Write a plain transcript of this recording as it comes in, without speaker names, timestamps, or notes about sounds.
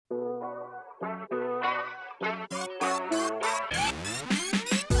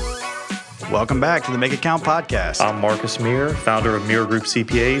Welcome back to the Make It Count podcast. I'm Marcus Muir, founder of Muir Group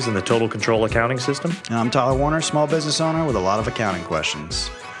CPAs and the Total Control Accounting System. And I'm Tyler Warner, small business owner with a lot of accounting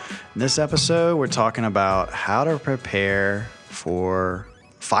questions. In this episode, we're talking about how to prepare for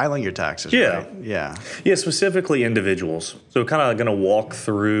filing your taxes. Yeah. Right? Yeah. Yeah, specifically individuals. So kind of going to walk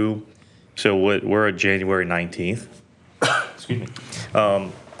through, we're at January 19th. Excuse me.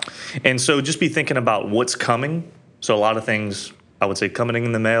 And so just be thinking about what's coming. So a lot of things, I would say, coming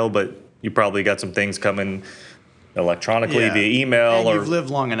in the mail, but you probably got some things coming electronically via email. And you've lived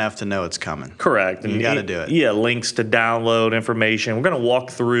long enough to know it's coming. Correct. And you got to do it. Yeah, links to download information. We're going to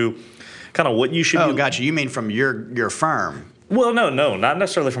walk through kind of what you should do. Oh, gotcha. You mean from your firm? Well, no, not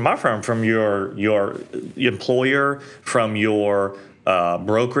necessarily from my firm. From your employer, from your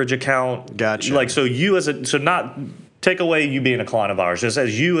brokerage account. Gotcha. Like, so you not take away you being a client of ours, just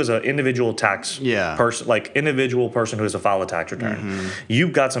as you as an individual tax person, like individual person who has to file a tax return. Mm-hmm.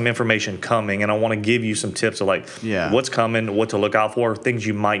 You've got some information coming, and I want to give you some tips of what's coming, what to look out for, things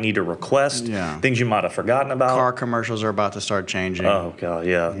you might need to request, things you might have forgotten about. Car commercials are about to start changing. Oh god,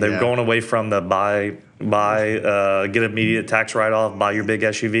 yeah. They're going away from the buy, get immediate tax write-off, buy your big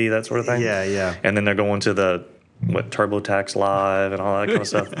SUV, that sort of thing. Yeah. And then they're going to the TurboTax Live and all that kind of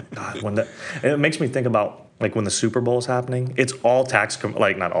stuff. God, it makes me think about when the Super Bowl is happening. It's all tax,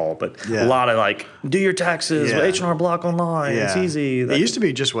 not all, but a lot of do your taxes, H&R Block online. It's easy. It used to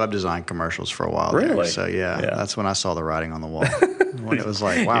be just web design commercials for a while. Really? There. So that's when I saw the writing on the wall. When it was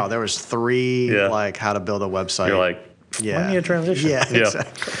wow, there was 3 how to build a website. You're like, when do you transition? Yeah,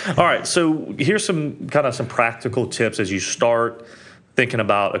 exactly. All right, so here's some practical tips as you start thinking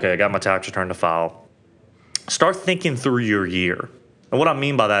about, okay, I got my tax return to file. Start thinking through your year. And what I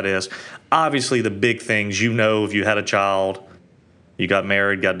mean by that is, obviously the big things, if you had a child, you got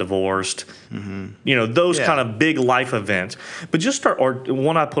married, got divorced, those kind of big life events. But just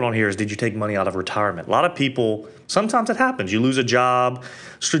one I put on here is, did you take money out of retirement? A lot of people, sometimes it happens. You lose a job.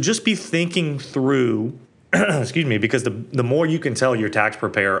 So just be thinking through, excuse me, because the more you can tell your tax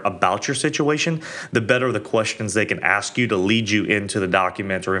preparer about your situation, the better the questions they can ask you to lead you into the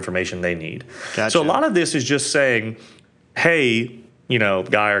documents or information they need. Gotcha. So a lot of this is just saying, hey,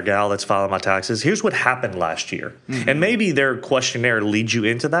 guy or gal that's filing my taxes, here's what happened last year. Mm-hmm. And maybe their questionnaire leads you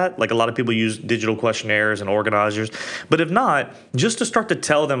into that. Like a lot of people use digital questionnaires and organizers. But if not, just to start to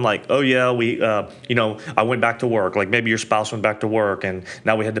tell them oh yeah, I went back to work. Like maybe your spouse went back to work and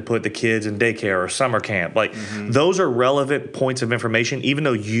now we had to put the kids in daycare or summer camp. Those are relevant points of information, even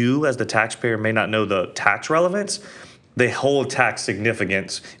though you as the taxpayer may not know the tax relevance. They hold tax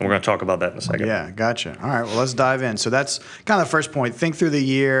significance, and we're going to talk about that in a second. Yeah, gotcha. All right, well, let's dive in. So that's kind of the first point. Think through the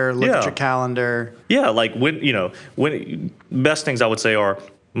year, look at your calendar. Yeah, when best things I would say are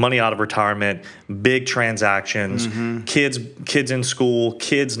money out of retirement, big transactions, kids in school,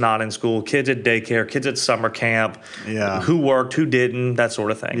 kids not in school, kids at daycare, kids at summer camp, who worked, who didn't, that sort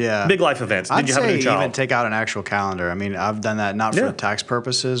of thing. Yeah. Big life events. Did you have a new child? Even take out an actual calendar. I mean, I've done that not for tax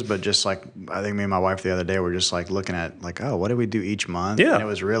purposes, but just I think me and my wife the other day were just looking at what did we do each month? Yeah. And it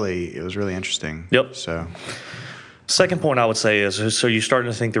was really interesting. Yep. So second point I would say is, so you're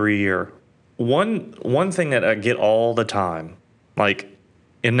starting to think through a year. One thing that I get all the time,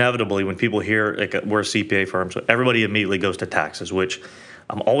 inevitably when people hear we're a CPA firm, so everybody immediately goes to taxes, which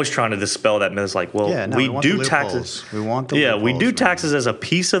I'm always trying to dispel that myth. We do taxes. We want the loopholes, we do taxes as a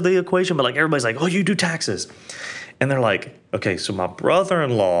piece of the equation, but everybody's oh, you do taxes. And they're okay, so my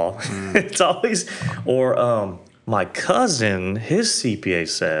brother-in-law, it's always, or my cousin, his CPA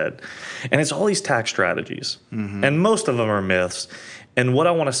said, and it's all these tax strategies. Mm-hmm. And most of them are myths. And what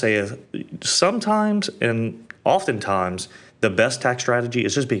I want to say is sometimes and oftentimes, the best tax strategy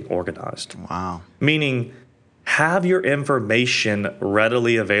is just being organized. Wow. Meaning, have your information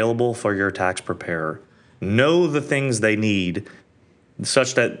readily available for your tax preparer. Know the things they need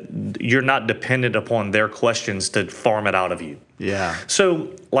such that you're not dependent upon their questions to farm it out of you. Yeah.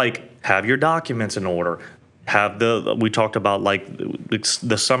 So, have your documents in order. We talked about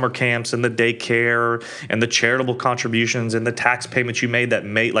the summer camps and the daycare and the charitable contributions and the tax payments you made that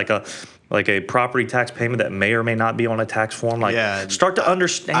may a property tax payment that may or may not be on a tax form. Start to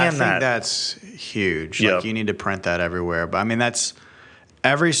understand that. I think that's huge. You need to print that everywhere. But I mean, that's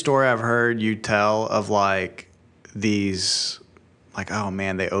every story I've heard you tell of these, oh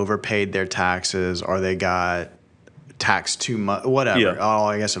man, they overpaid their taxes or they got taxed too much, whatever. Yeah. Oh,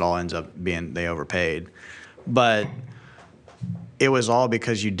 I guess it all ends up being they overpaid. But it was all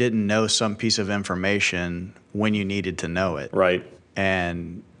because you didn't know some piece of information when you needed to know it. Right.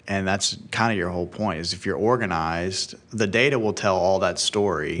 And that's kind of your whole point is if you're organized, the data will tell all that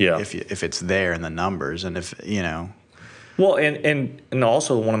story if it's there in the numbers and if, Well, and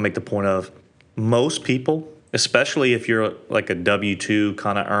also want to make the point of most people, especially if you're like a W-2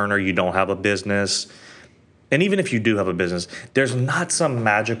 kind of earner, you don't have a business, and even if you do have a business, there's not some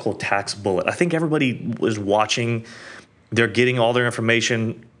magical tax bullet. I think everybody was watching, they're getting all their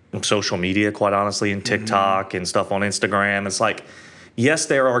information from social media, quite honestly, and TikTok and stuff on Instagram. It's like, yes,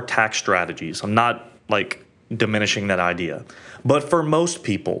 there are tax strategies. I'm not like diminishing that idea. But for most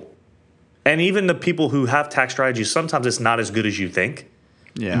people, and even the people who have tax strategies, sometimes it's not as good as you think.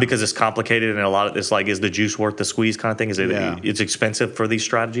 Yeah. Because it's complicated and a lot of it's like, is the juice worth the squeeze kind of thing? Is it? Yeah. It's expensive for these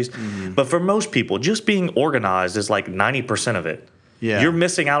strategies. But for most people, just being organized is like 90% of it. Yeah. You're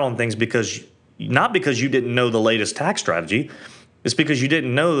missing out on things because not because you didn't know the latest tax strategy. It's because you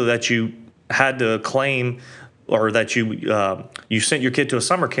didn't know that you had to claim or that you sent your kid to a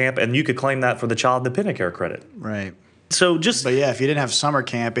summer camp and you could claim that for the child dependent care credit. Right. So just But yeah, if you didn't have summer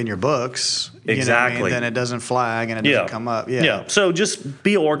camp in your books, you know what I Exactly. mean, then it doesn't flag and it doesn't come up. Yeah. So just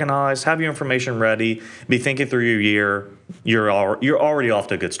be organized, have your information ready, be thinking through your year. You're already off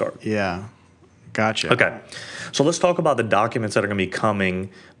to a good start. Yeah. Gotcha. Okay. So let's talk about the documents that are going to be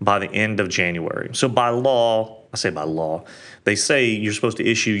coming by the end of January. So by law, they say you're supposed to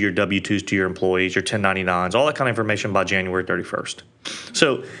issue your W-2s to your employees, your 1099s, all that kind of information by January 31st.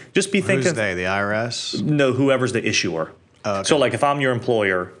 So just be thinking. Who's they? The IRS? No, whoever's the issuer. Oh, okay. So like if I'm your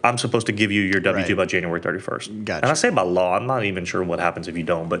employer, I'm supposed to give you your W-2 Right. by January 31st. Gotcha. And I say by law, I'm not even sure what happens if you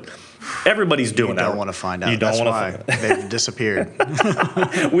don't, but everybody's doing You that. don't want to find out. You don't That's want why they've disappeared.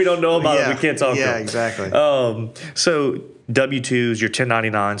 We don't know about it. Yeah. We can't talk to Yeah, them. exactly. So W-2s, your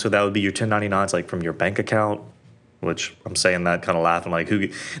 1099, so that would be your 1099s like from your bank account, which I'm saying that kind of laughing like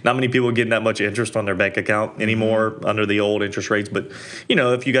not many people are getting that much interest on their bank account anymore under the old interest rates. But, you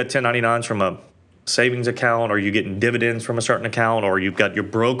know, if you got 1099s from a savings account or you're getting dividends from a certain account or you've got your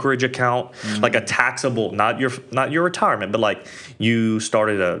brokerage account, like a taxable, not your retirement, but like you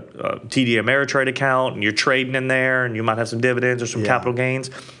started a TD Ameritrade account and you're trading in there and you might have some dividends or some capital gains,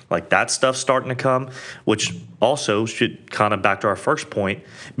 like that stuff's starting to come, which also should kind of back to our first point,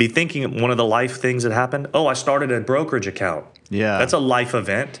 be thinking one of the life things that happened. Oh, I started a brokerage account. Yeah. That's a life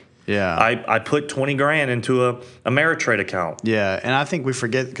event. Yeah. I put 20 grand into a Ameritrade account. Yeah, and I think we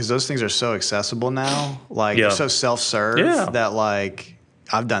forget because those things are so accessible now. Like Yeah. they're so self-serve Yeah. that like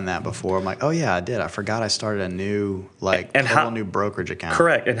I've done that before. I'm like, oh yeah, I did. I forgot I started a new And how- new brokerage account.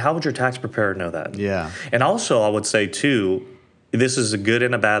 Correct. And how would your tax preparer know that? Yeah. And also, I would say too, this is a good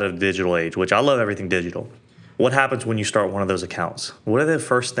and a bad of the digital age, which I love everything digital. What happens when you start one of those accounts? What are the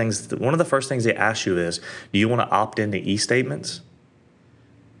first things? One of the first things they ask you is, do you want to opt into e-statements?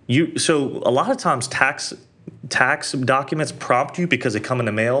 So a lot of times tax documents prompt you because they come in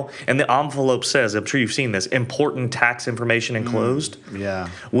the mail, and the envelope says, I'm sure you've seen this, important tax information enclosed. Yeah.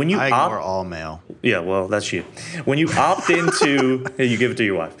 When you I ignore all mail. Yeah, well, that's you. When you opt into, you give it to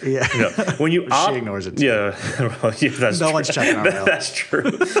your wife. Yeah. When you opt, She ignores it too. Yeah, well, yeah, that's No true. one's checking our mail. That's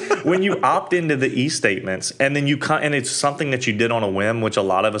true. When you opt into the e-statements, and then and it's something that you did on a whim, which a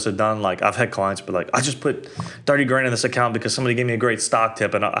lot of us have done. Like I've had clients be like, I just put 30 grand in this account because somebody gave me a great stock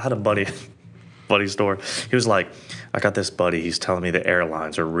tip, and I had a buddy store. He was like, I got this buddy. He's telling me the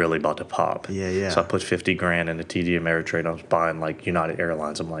airlines are really about to pop. Yeah. So I put 50 grand in the TD Ameritrade. I was buying like United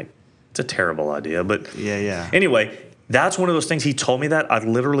Airlines. I'm like, it's a terrible idea, but Yeah. Anyway, that's one of those things. He told me that. I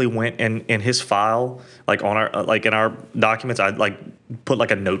literally went in his file, like on our in our documents. I like put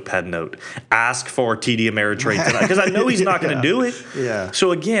like a notepad note, ask for TD Ameritrade tonight because I know he's not going to do it. Yeah.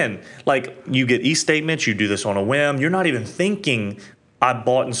 So again, like you get e-statements, you do this on a whim. You're not even thinking, I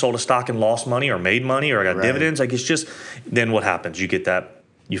bought and sold a stock and lost money or made money or I got Right. dividends. Like it's just, then what happens? You get that,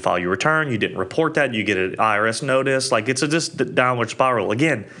 you file your return, you didn't report that, you get an IRS notice. Like it's just a downward spiral.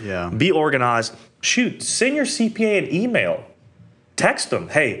 Again, Yeah. be organized. Shoot, send your CPA an email. Text them,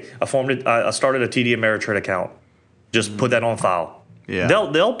 hey, I started a TD Ameritrade account. Just put that on file. Yeah.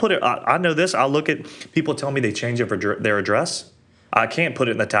 They'll put it, I know this, I look at, people tell me they change their address. I can't put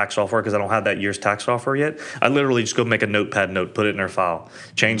it in the tax software because I don't have that year's tax software yet. I literally just go make a notepad note, put it in their file,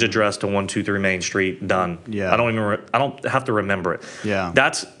 change address to 123 Main Street, done. Yeah. I don't have to remember it. Yeah.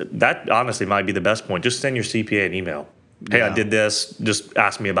 That honestly might be the best point. Just send your CPA an email. Hey, I Yeah. did this. Just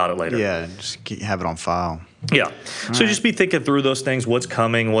ask me about it later. Yeah. Just have it on file. Yeah. So just be thinking through those things. What's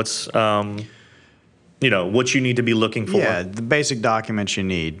coming? What's what you need to be looking for. Yeah. The basic documents you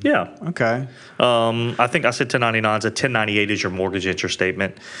need. Yeah. Okay. I think I said 1099s. A 1098 is your mortgage interest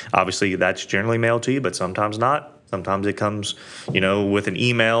statement. Obviously, that's generally mailed to you, but sometimes not. Sometimes it comes, with an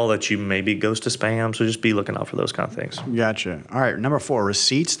email that you maybe goes to spam. So just be looking out for those kind of things. Gotcha. All right. Number 4,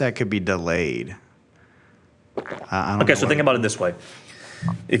 receipts that could be delayed. I don't Okay, know so think about it this way.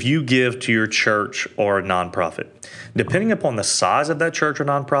 if you give to your church or a nonprofit, depending upon the size of that church or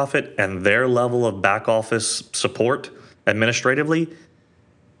nonprofit and their level of back office support administratively,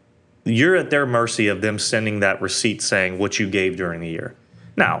 you're at their mercy of them sending that receipt saying what you gave during the year.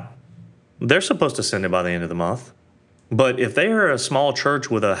 Now, they're supposed to send it by the end of the month, but if they are a small church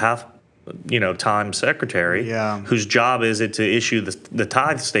with a time secretary whose job is it to issue the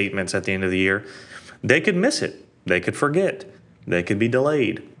tithe statements at the end of the year, they could miss it. They could forget. They could be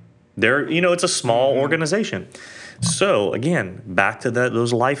delayed. It's a small organization. So again, back to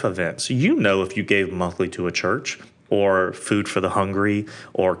those life events. If you gave monthly to a church or Food for the Hungry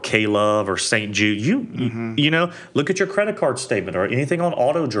or K-Love or St. Jude, look at your credit card statement or anything on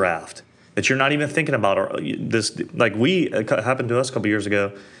auto draft that you're not even thinking about. Or it happened to us a couple years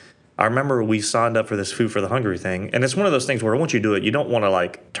ago. I remember we signed up for this Food for the Hungry thing, and it's one of those things where once you do it, you don't want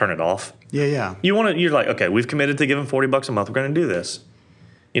to turn it off. Yeah. You're like, okay, we've committed to giving $40 a month. We're going to do this.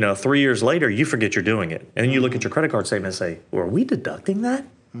 3 years later, you forget you're doing it, and then you look at your credit card statement and say, "Were we deducting that?"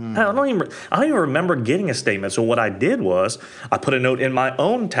 I don't even remember getting a statement. So what I did was I put a note in my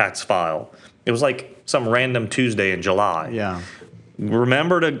own tax file. It was like some random Tuesday in July. Yeah.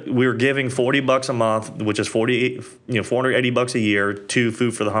 Remember we were giving $40 a month, which is $480 a year to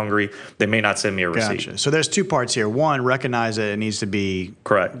Food for the Hungry. They may not send me a receipt. Gotcha. So there's two parts here. One, recognize that it needs to be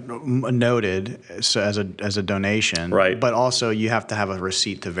correct noted as a donation. Right. But also you have to have a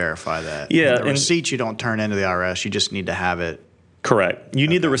receipt to verify that. Yeah. The receipt you don't turn into the IRS. You just need to have it. Correct. You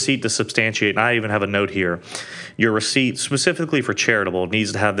need the receipt to substantiate, and I even have a note here. Your receipt, specifically for charitable,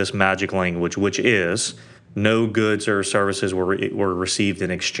 needs to have this magic language, which is no goods or services were received in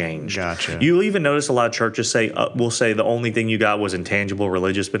exchange. Gotcha. You'll even notice a lot of churches will say the only thing you got was intangible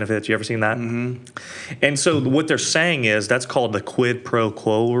religious benefits. You ever seen that? Mm-hmm. And so what they're saying is that's called the quid pro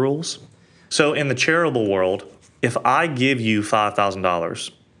quo rules. So in the charitable world, if I give you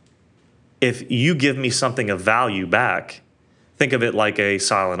 $5,000, if you give me something of value back, think of it like a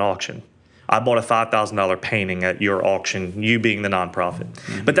silent auction. I bought a $5,000 painting at your auction, you being the nonprofit.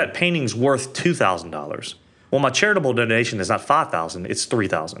 Mm-hmm. But that painting's worth $2,000. Well, my charitable donation is not $5,000, it's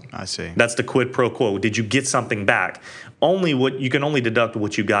 $3,000. I see. That's the quid pro quo. Did you get something back? You can only deduct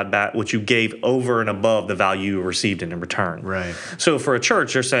what you got back, what you gave over and above the value you received in return. Right. So for a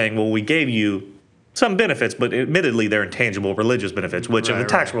church, they're saying, well, we gave you some benefits, but admittedly they're intangible religious benefits, which in the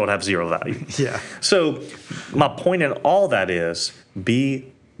tax world have zero value. Yeah. So my point in all that is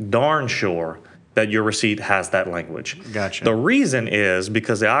be darn sure that your receipt has that language. Gotcha. The reason is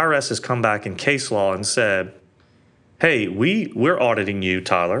because the IRS has come back in case law and said, hey, we're auditing you,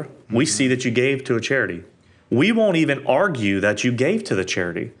 Tyler. We see that you gave to a charity. We won't even argue that you gave to the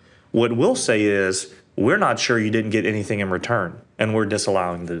charity. What we'll say is, we're not sure you didn't get anything in return, and we're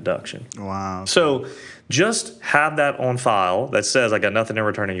disallowing the deduction. Wow. So just have that on file that says I got nothing in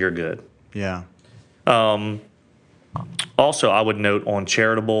return and you're good. Yeah. Also, I would note on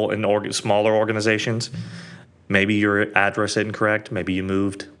charitable and smaller organizations, maybe your address isn't correct, maybe you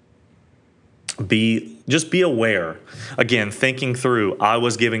moved. Just be aware. Again, thinking through, I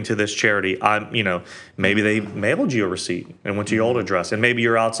was giving to this charity. Maybe they mailed you a receipt and went to your old address, and maybe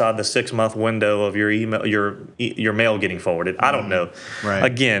you're outside the 6-month window of your email, your mail getting forwarded. I don't know. Right.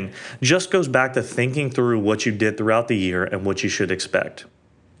 Again, just goes back to thinking through what you did throughout the year and what you should expect,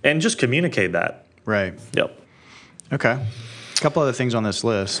 and just communicate that. Right. Yep. Okay. A couple other things on this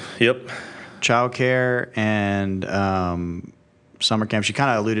list. Yep. Childcare and summer camps. You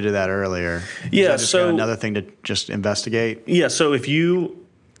kind of alluded to that earlier. Yeah. So another thing to just investigate. Yeah. So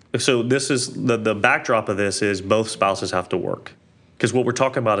this is the backdrop of this is both spouses have to work, because what we're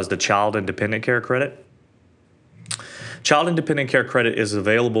talking about is the child independent care credit. Child independent care credit is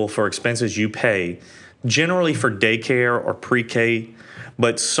available for expenses you pay, generally for daycare or pre-K,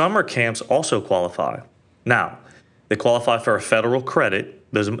 but summer camps also qualify. Now, they qualify for a federal credit.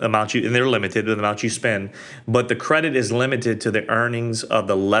 Those amounts and they're limited to the amount you spend, but the credit is limited to the earnings of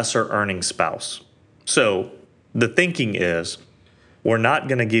the lesser earning spouse. So the thinking is, we're not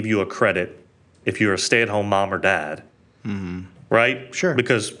going to give you a credit if you're a stay-at-home mom or dad, right? Sure.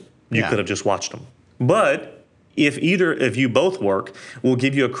 Because you could have just watched them. But if you both work, we'll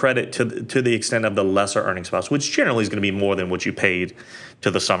give you a credit to the extent of the lesser earning spouse, which generally is going to be more than what you paid to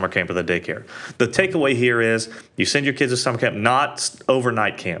the summer camp or the daycare. The takeaway here is you send your kids to summer camp, not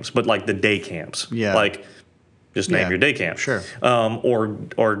overnight camps, but like the day camps. Yeah. Like just name your day camp. Sure. Or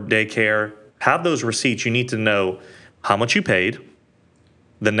daycare. Have those receipts. You need to know how much you paid,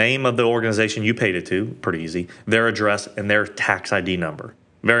 the name of the organization you paid it to, pretty easy, their address, and their tax ID number.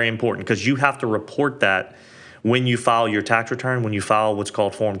 Very important, because you have to report that when you file your tax return, when you file what's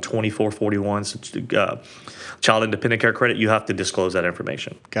called Form 2441, Child Independent Care Credit, you have to disclose that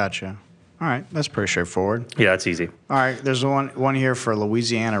information. Gotcha. All right, that's pretty straightforward. Yeah, it's easy. All right, there's one here for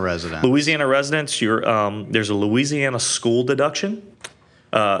Louisiana residents. Louisiana residents, there's a Louisiana school deduction.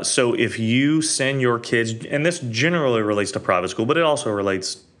 So if you send your kids, and this generally relates to private school, but it also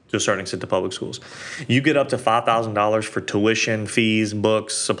relates to a certain extent to public schools, you get up to $5,000 for tuition, fees,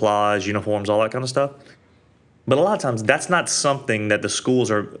 books, supplies, uniforms, all that kind of stuff. But a lot of times that's not something that the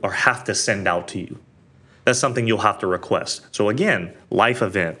schools are have to send out to you. That's something you'll have to request. So again, life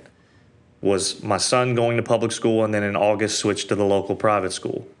event. Was my son going to public school and then in August switched to the local private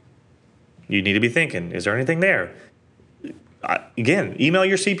school? You need to be thinking, is there anything there? Again, email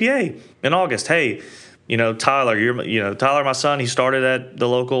your CPA in August. Hey, Tyler, Tyler, my son, he started at the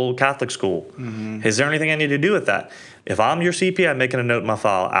local Catholic school. Mm-hmm. Is there anything I need to do with that? If I'm your CPA, I'm making a note in my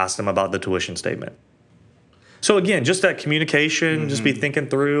file, ask them about the tuition statement. So again, just that communication, just be thinking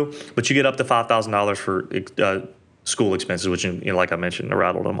through, but you get up to $5,000 for school expenses, which, like I mentioned, I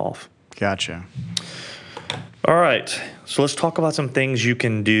rattled them off. Gotcha. All right, so let's talk about some things you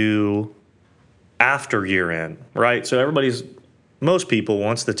can do after year end, right? So most people,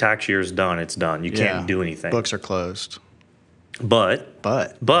 once the tax year is done, it's done. You can't do anything. Books are closed. But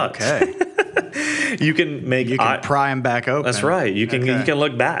okay. you can pry them back open. That's right. You can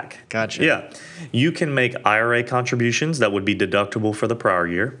look back. Gotcha. Yeah, you can make IRA contributions that would be deductible for the prior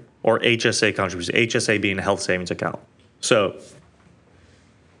year, or HSA contributions. HSA being a health savings account. So,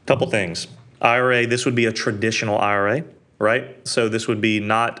 couple things. IRA. This would be a traditional IRA. Right, so this would be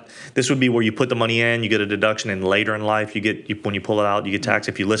where you put the money in, you get a deduction, and later in life when you pull it out, you get taxed.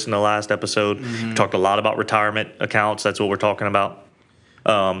 If you listen to the last episode, we talked a lot about retirement accounts. That's what we're talking about.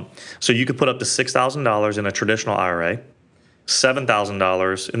 So you could put up to $6,000 in a traditional IRA,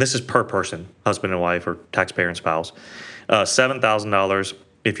 $7,000, and this is per person, husband and wife or taxpayer and spouse. $7,000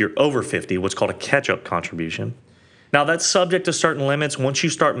 if you're over 50, what's called a catch-up contribution. Now, that's subject to certain limits. Once you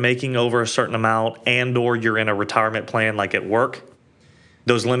start making over a certain amount and/or you're in a retirement plan like at work,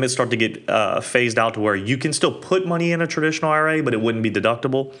 those limits start to get phased out to where you can still put money in a traditional IRA, but it wouldn't be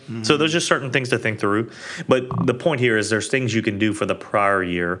deductible. Mm-hmm. So there's just certain things to think through. But the point here is there's things you can do for the prior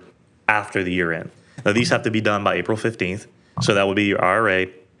year after the year end. Now, these have to be done by April 15th. So that would be your IRA,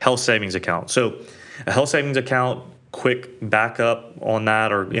 health savings account. So a health savings account, quick backup on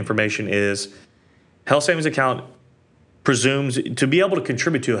that or information is health savings account presumes to be able to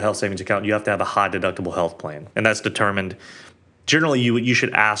contribute to a health savings account, you have to have a high deductible health plan. And that's determined. Generally, you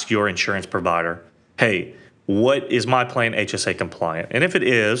should ask your insurance provider, hey, what is my plan HSA compliant? And if it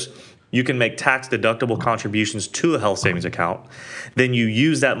is, you can make tax deductible contributions to a health savings account. Then you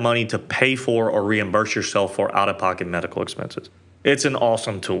use that money to pay for or reimburse yourself for out-of-pocket medical expenses. It's an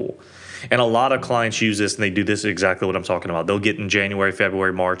awesome tool. And a lot of clients use this, and they do this exactly what I'm talking about. They'll get in January,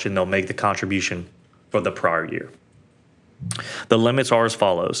 February, March, and they'll make the contribution for the prior year. The limits are as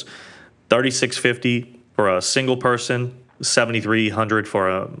follows: $3,650 for a single person, $7,300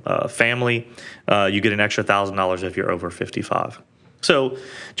 for a family. You get an extra $1,000 if you're over 55. So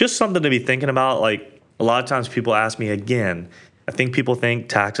just something to be thinking about. Like a lot of times people ask me again, I think people think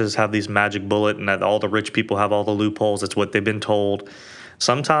taxes have these magic bullet and that all the rich people have all the loopholes. That's what they've been told.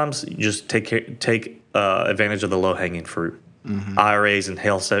 Sometimes you just take advantage of the low-hanging fruit. Mm-hmm. IRAs and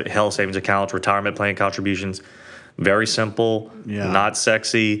health savings accounts, retirement plan contributions. Very simple, not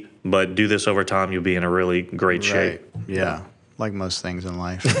sexy, but do this over time, you'll be in a really great shape. Yeah, like most things in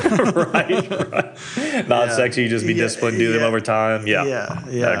life. right. Not sexy, you just be disciplined, do them over time. Yeah,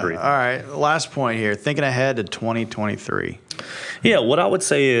 I agree. All right, last point here, thinking ahead to 2023. Yeah, what I would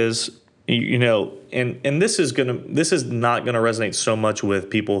say is, and this is not gonna resonate so much with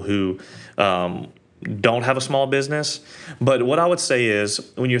people who don't have a small business, but what I would say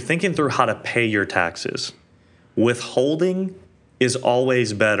is when you're thinking through how to pay your taxes, withholding is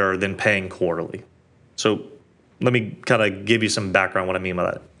always better than paying quarterly. So let me kind of give you some background what I mean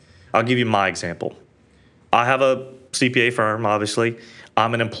by that. I'll give you my example. I have a CPA firm, obviously.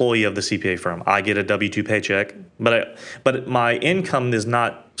 I'm an employee of the CPA firm. I get a W-2 paycheck, but my income is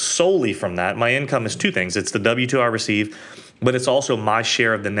not solely from that. My income is two things. It's the W-2 I receive, but it's also my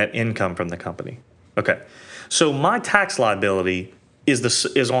share of the net income from the company. Okay, so my tax liability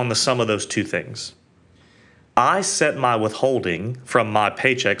is on the sum of those two things. I set my withholding from my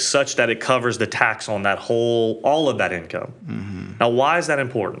paycheck such that it covers the tax on all of that income. Mm-hmm. Now, why is that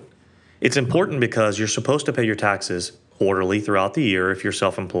important? It's important because you're supposed to pay your taxes quarterly throughout the year if you're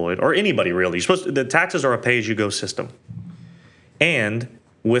self-employed, or anybody really. The taxes are a pay-as-you-go system. And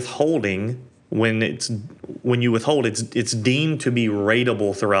withholding, when you withhold, it's deemed to be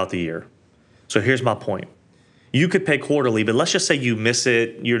ratable throughout the year. So here's my point. you could pay quarterly, but let's just say you miss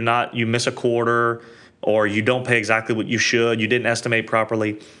it, you miss a quarter, or you don't pay exactly what you should, you didn't estimate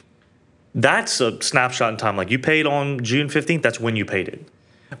properly. That's a snapshot in time. Like you paid on June 15th, that's when you paid it.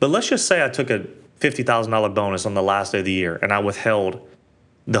 But let's just say I took a $50,000 bonus on the last day of the year and I withheld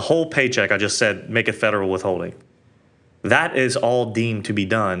the whole paycheck. I just said, make it federal withholding. That is all deemed to be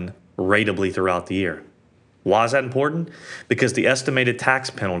done ratably throughout the year. Why is that important? Because the estimated tax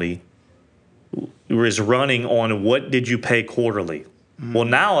penalty is running on what did you pay quarterly. Well,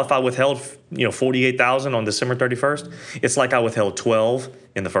 now if I withheld, $48,000 on December 31st, it's like I withheld 12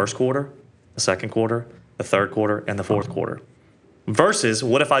 in the first quarter, the second quarter, the third quarter, and the fourth quarter. Versus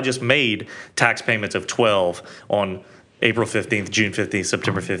what if I just made tax payments of 12 on April 15th, June 15th,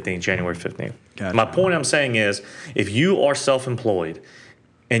 September 15th, January 15th. Gotcha. My point I'm saying is, if you are self-employed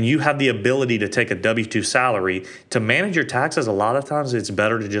and you have the ability to take a W-2 salary, to manage your taxes, a lot of times it's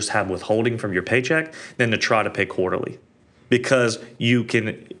better to just have withholding from your paycheck than to try to pay quarterly. Because you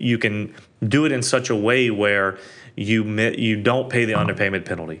can do it in such a way where you don't pay the underpayment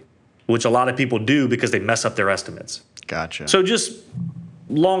penalty, which a lot of people do because they mess up their estimates. Gotcha. So just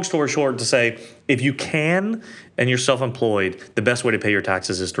long story short to say, if you can and you're self-employed, the best way to pay your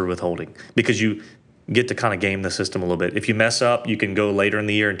taxes is through withholding because you get to kind of game the system a little bit. If you mess up, you can go later in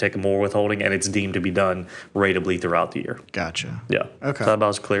the year and take more withholding, and it's deemed to be done ratably throughout the year. Gotcha. Yeah. Okay. Is that about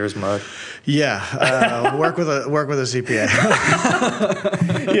as clear as mud? Yeah. Work with a CPA.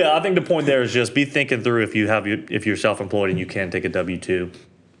 Yeah, I think the point there is just be thinking through if you're self-employed and you can take a W-2,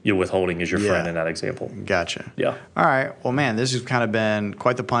 your withholding is your friend in that example. Gotcha. Yeah. All right. Well, man, this has kind of been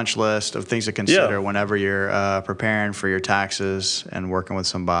quite the punch list of things to consider whenever you're preparing for your taxes and working with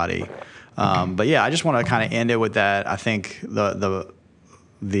somebody. But yeah, I just want to kind of end it with that. I think the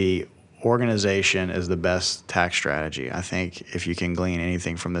organization is the best tax strategy. I think if you can glean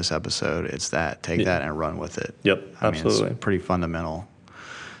anything from this episode, it's that. Take that and run with it. Yep, absolutely. It's pretty fundamental.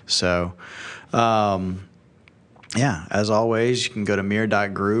 So, yeah, as always, you can go to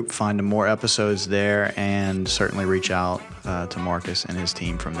mirror.group, find more episodes there, and certainly reach out to Marcus and his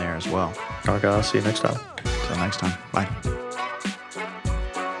team from there as well. All right, guys. See you next time. Until next time. Bye.